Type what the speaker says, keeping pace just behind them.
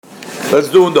Let's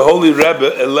do in the Holy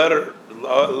Rebbe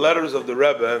letters of the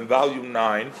Rebbe in volume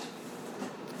 9.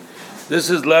 This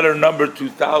is letter number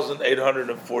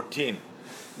 2814.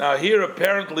 Now here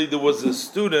apparently there was a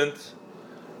student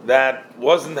that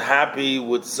wasn't happy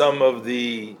with some of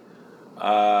the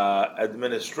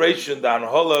administration, the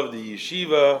Hanhala of the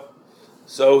Yeshiva,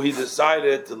 so he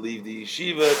decided to leave the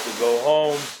Yeshiva, to go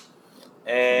home,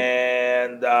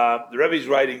 and the Rebbe is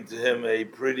writing to him a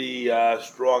pretty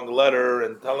strong letter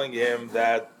and telling him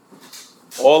that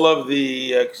all of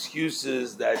the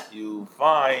excuses that you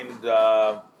find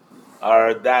are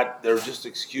that they're just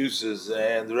excuses,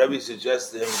 and the Rebbe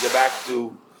suggests to him get back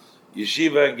to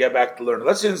Yeshiva and get back to learning.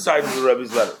 Let's see inside the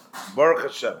Rebbe's letter. Baruch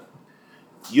Hashem.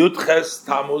 Yudches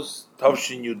Tammuz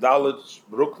Tavshin Yudalit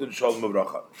Brooklyn Shalom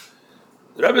Avracha.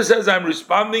 The Rebbe says, I'm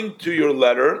responding to your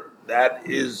letter that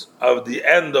is of the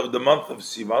end of the month of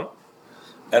Sivan,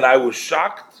 and I was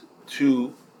shocked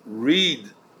to read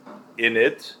in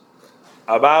it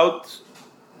about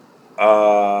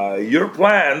your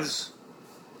plans.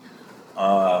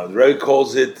 The Rebbe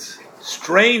calls it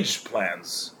strange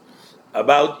plans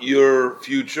about your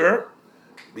future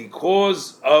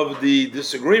because of the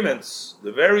disagreements,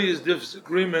 the various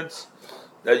disagreements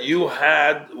that you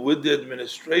had with the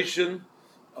administration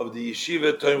of the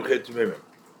Yeshiva Toim Chet Tumimim.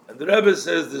 And the Rebbe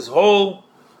says this whole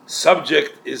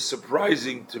subject is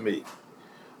surprising to me.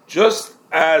 Just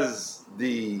as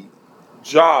the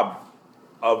job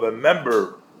of a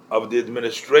member of the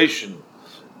administration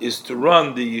is to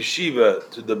run the yeshiva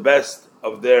to the best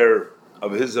of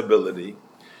his ability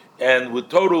and with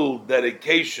total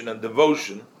dedication and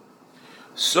devotion,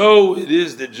 so it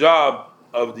is the job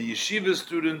of the yeshiva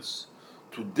students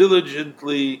to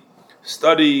diligently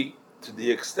study to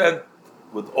the extent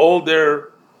with all their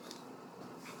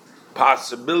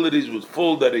possibilities, with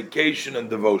full dedication and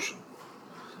devotion.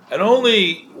 And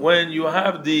only when you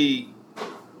have the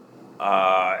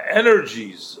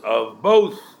energies of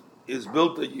both is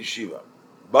built a yeshiva.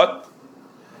 But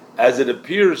as it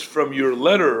appears from your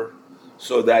letter,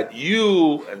 so that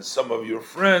you and some of your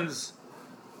friends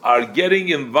are getting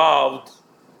involved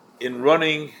in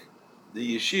running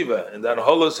the yeshiva, and then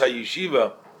Hanhala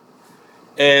HaYeshiva,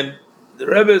 and the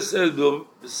Rebbe says,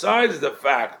 besides the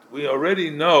fact, we already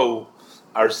know,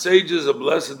 our sages of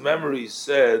blessed memory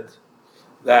said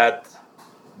that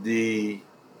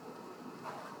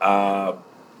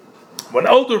when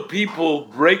older people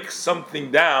break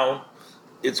something down,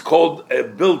 it's called a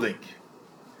building.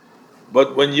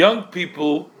 But when young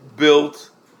people build,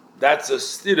 that's a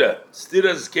stira.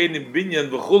 Stira zkenim binyan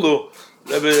v'chulu.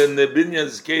 Rebbe and the binyan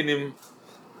zkenim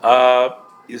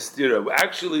is stira.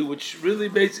 Actually, which really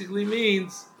basically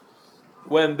means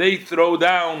when they throw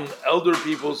down elder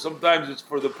people, sometimes it's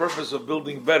for the purpose of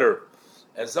building better,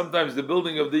 and sometimes the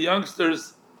building of the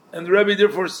youngsters. And the Rebbe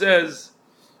therefore says,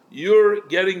 you're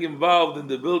getting involved in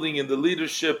the building and the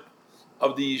leadership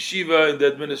of the yeshiva and the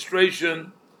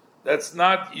administration. That's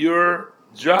not your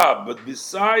job. But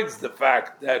besides the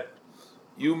fact that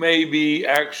you may be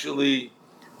actually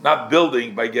not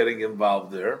building by getting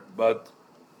involved there, but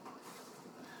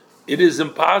it is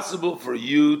impossible for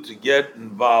you to get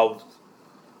involved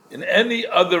in any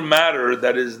other matter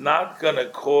that is not going to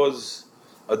cause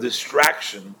a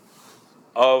distraction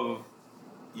of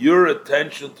your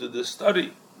attention to the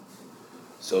study.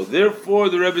 So therefore,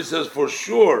 the Rebbe says, for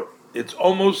sure, it's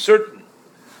almost certain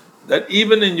that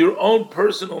even in your own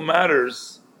personal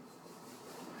matters,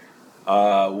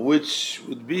 which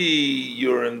would be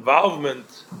your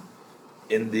involvement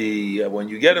in the, when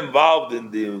you get involved in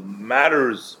the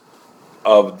matters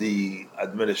of the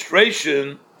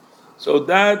administration, so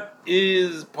that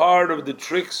is part of the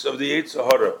tricks of the Yetzer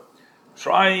Hara,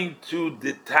 trying to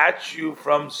detach you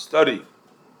from study,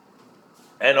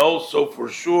 and also for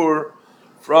sure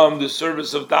from the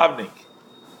service of davening.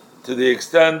 To the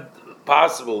extent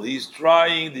possible, he's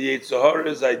trying, the Yetzer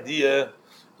Hara's idea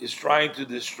is trying to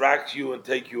distract you and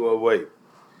take you away.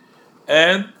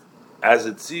 And as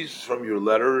it seems from your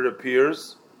letter, it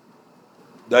appears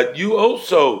that you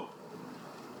also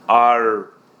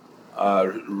are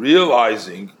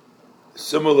realizing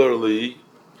similarly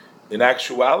in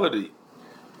actuality,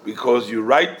 because you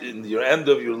write in the end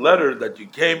of your letter that you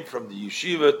came from the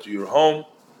yeshiva to your home.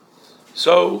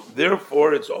 So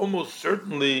therefore, it's almost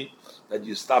certainly that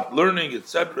you stopped learning,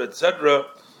 etc., etc.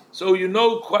 So you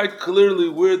know quite clearly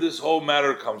where this whole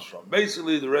matter comes from.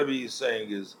 Basically, the Rebbe is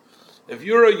saying is, if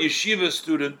you're a yeshiva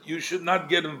student, you should not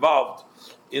get involved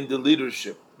in the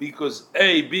leadership, because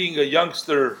being a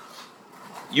youngster,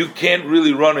 you can't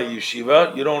really run a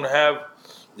yeshiva. You don't have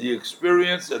the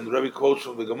experience, and the Rebbe quotes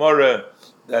from the Gemara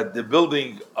that the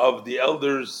building of the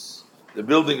elders the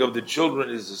building of the children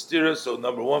is a stira, so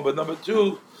number one. But number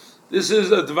two, this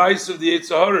is advice of the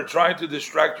Yetzer Hara trying to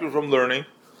distract you from learning.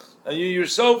 And you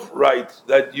yourself write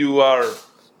that you are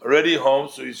already home,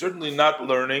 so you're certainly not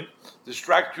learning,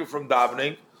 distract you from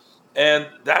davening. And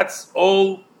that's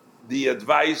all the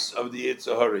advice of the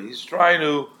Yetzer Hara. He's trying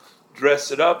to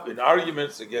dress it up in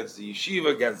arguments against the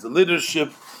yeshiva, against the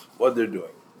leadership, what they're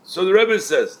doing. So the Rebbe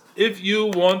says, if you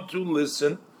want to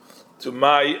listen to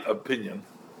my opinion,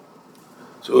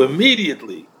 so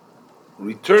immediately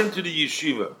return to the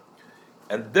yeshiva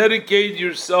and dedicate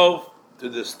yourself to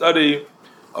the study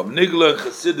of Nigla and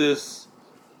Chassidus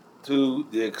to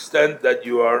the extent that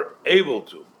you are able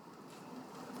to.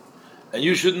 And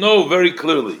you should know very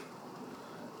clearly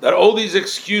that all these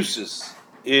excuses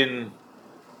in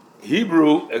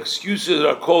Hebrew, excuses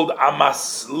are called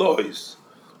amaslois,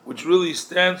 which really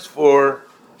stands for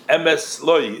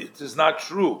emesloi. It is not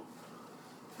true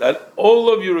that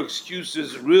all of your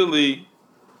excuses really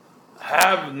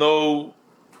have no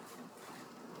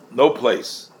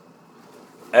place.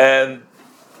 And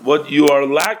what you are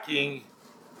lacking,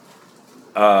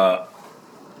 and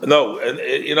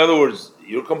in other words,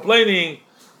 you're complaining,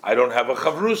 I don't have a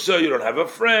chavrusa, you don't have a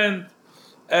friend,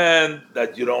 and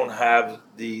that you don't have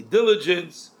the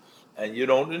diligence, and you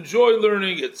don't enjoy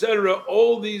learning, etc.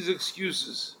 All these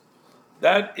excuses.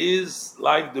 That is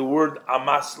like the word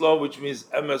amaslo, which means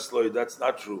emeslo. That's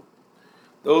not true.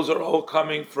 Those are all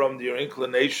coming from your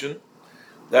inclination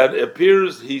that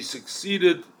appears he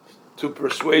succeeded to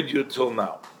persuade you till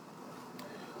now.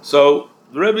 So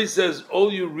the Rebbe says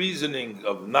all your reasoning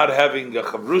of not having a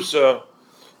chavrusa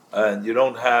and you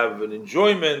don't have an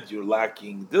enjoyment, you're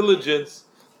lacking diligence,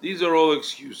 these are all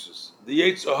excuses. The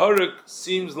Yetzer Hara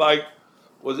seems like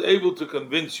was able to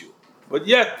convince you. But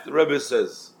yet, the Rebbe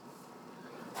says,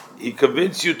 he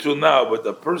convinced you till now, but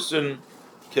the person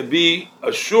can be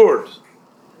assured,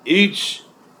 each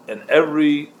and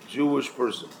every Jewish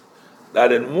person,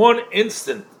 that in one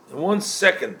instant, in 1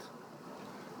 second,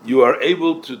 you are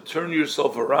able to turn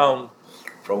yourself around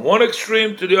from one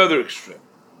extreme to the other extreme.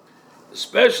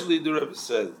 Especially, the Rebbe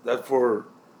says, that for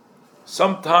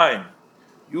some time,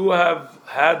 you have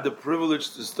had the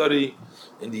privilege to study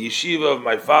in the yeshiva of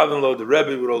my father-in-law, the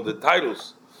Rebbe, with all the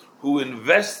titles, who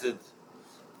invested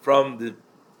from the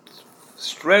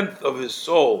strength of his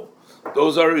soul.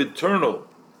 Those are eternal,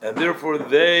 and therefore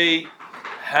they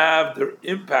have their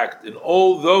impact in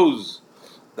all those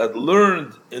that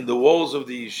learned in the walls of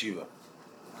the yeshiva.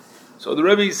 So the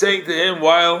Rebbe is saying to him,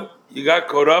 while you got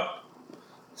caught up,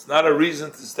 it's not a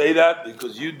reason to stay that,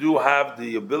 because you do have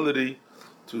the ability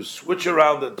to switch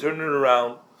around and turn it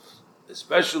around,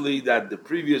 especially that the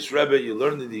previous Rebbe, you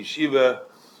learned in the yeshiva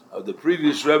of the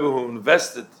previous Rebbe who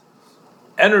invested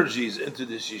energies into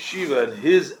this yeshiva, and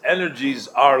his energies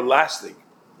are lasting.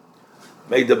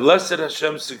 May the blessed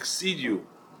Hashem succeed you,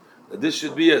 that this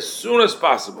should be as soon as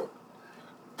possible.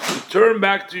 Return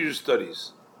back to your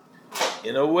studies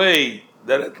in a way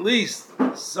that at least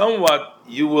somewhat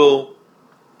you will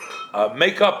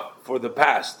make up for the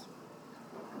past,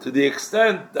 to the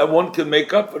extent that one can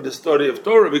make up for the study of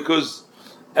Torah, because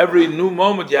every new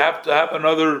moment you have to have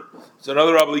it's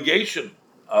another obligation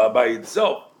by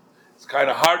itself. It's kind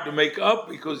of hard to make up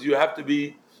because you have to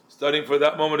be studying for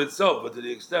that moment itself, but to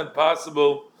the extent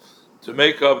possible to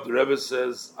make up, the Rebbe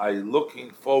says, I'm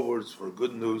looking forwards for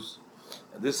good news,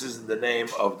 and this is in the name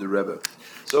of the Rebbe.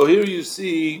 So here you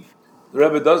see, the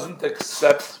Rebbe doesn't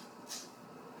accept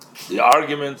the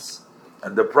arguments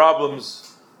and the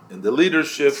problems in the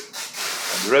leadership,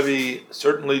 and the Rebbe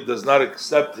certainly does not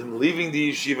accept him leaving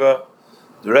the yeshiva.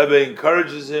 The Rebbe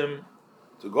encourages him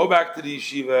to go back to the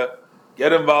yeshiva,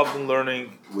 get involved in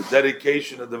learning with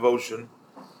dedication and devotion,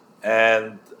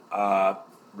 and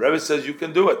Rebbe says you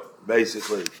can do it,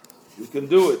 basically. You can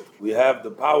do it. We have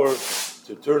the power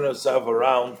to turn ourselves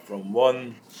around from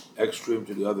one extreme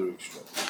to the other extreme.